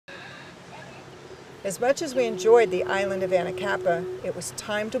As much as we enjoyed the island of Anacapa, it was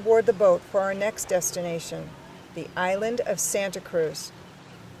time to board the boat for our next destination, the island of Santa Cruz.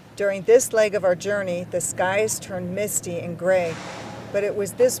 During this leg of our journey, the skies turned misty and gray, but it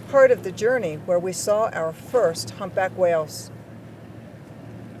was this part of the journey where we saw our first humpback whales.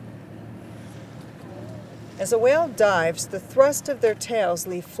 As a whale dives, the thrust of their tails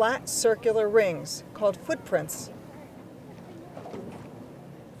leave flat circular rings called footprints.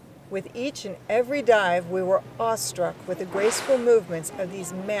 With each and every dive, we were awestruck with the graceful movements of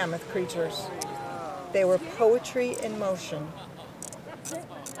these mammoth creatures. They were poetry in motion.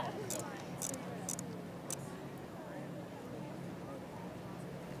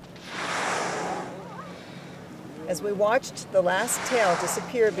 As we watched the last tail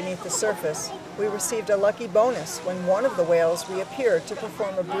disappear beneath the surface, we received a lucky bonus when one of the whales reappeared to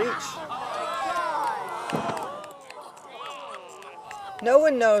perform a breach. No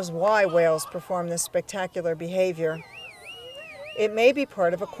one knows why whales perform this spectacular behavior. It may be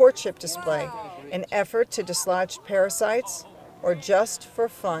part of a courtship display, an effort to dislodge parasites, or just for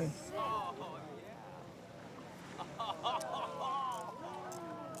fun.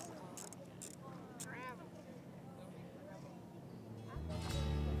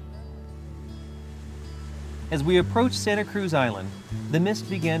 As we approached Santa Cruz Island, the mist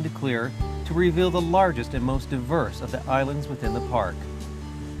began to clear to reveal the largest and most diverse of the islands within the park.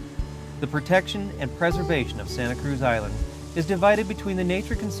 The protection and preservation of Santa Cruz Island is divided between the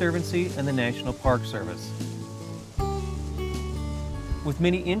Nature Conservancy and the National Park Service. With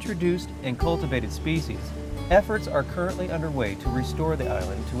many introduced and cultivated species, efforts are currently underway to restore the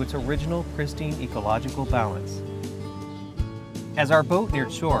island to its original pristine ecological balance. As our boat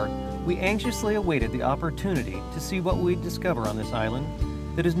neared shore, we anxiously awaited the opportunity to see what we'd discover on this island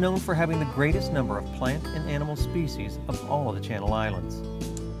that is known for having the greatest number of plant and animal species of all of the Channel Islands.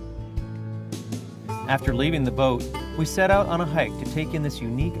 After leaving the boat, we set out on a hike to take in this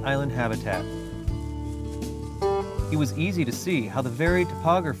unique island habitat. It was easy to see how the varied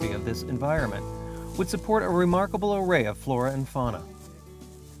topography of this environment would support a remarkable array of flora and fauna.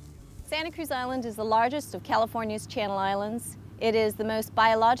 Santa Cruz Island is the largest of California's Channel Islands. It is the most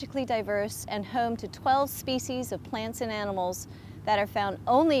biologically diverse and home to 12 species of plants and animals that are found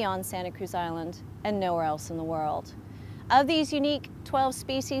only on Santa Cruz Island and nowhere else in the world. Of these unique 12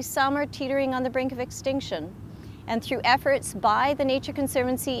 species, some are teetering on the brink of extinction. And through efforts by the Nature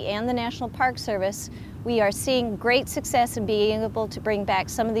Conservancy and the National Park Service, we are seeing great success in being able to bring back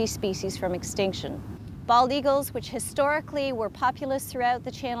some of these species from extinction. Bald eagles, which historically were populous throughout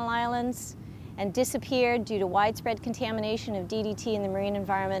the Channel Islands and disappeared due to widespread contamination of DDT in the marine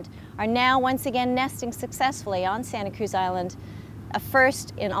environment, are now once again nesting successfully on Santa Cruz Island, a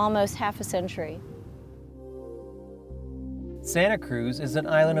first in almost half a century. Santa Cruz is an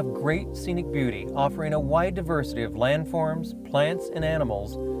island of great scenic beauty, offering a wide diversity of landforms, plants, and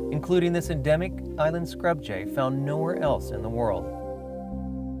animals, including this endemic island scrub jay found nowhere else in the world.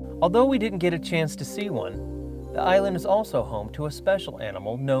 Although we didn't get a chance to see one, the island is also home to a special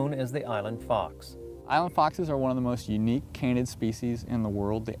animal known as the island fox. Island foxes are one of the most unique canid species in the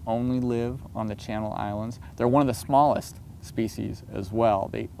world. They only live on the Channel Islands. They're one of the smallest species as well.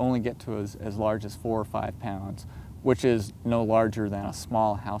 They only get to as large as 4 or 5 pounds, which is no larger than a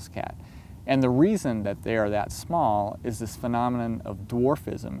small house cat. And the reason that they are that small is this phenomenon of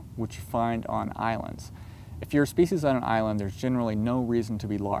dwarfism, which you find on islands. If you're a species on an island, there's generally no reason to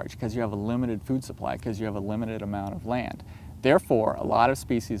be large because you have a limited food supply, because you have a limited amount of land. Therefore, a lot of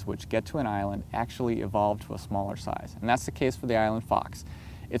species which get to an island actually evolve to a smaller size. And that's the case for the island fox.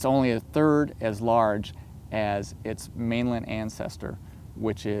 It's only 1/3 as large as its mainland ancestor,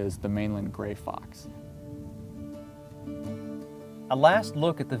 which is the mainland gray fox. A last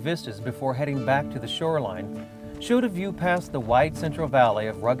look at the vistas before heading back to the shoreline showed a view past the wide central valley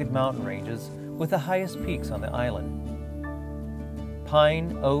of rugged mountain ranges with the highest peaks on the island.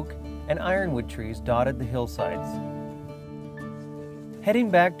 Pine, oak, and ironwood trees dotted the hillsides. Heading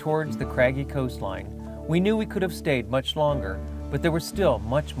back towards the craggy coastline, we knew we could have stayed much longer, but there was still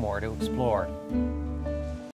much more to explore.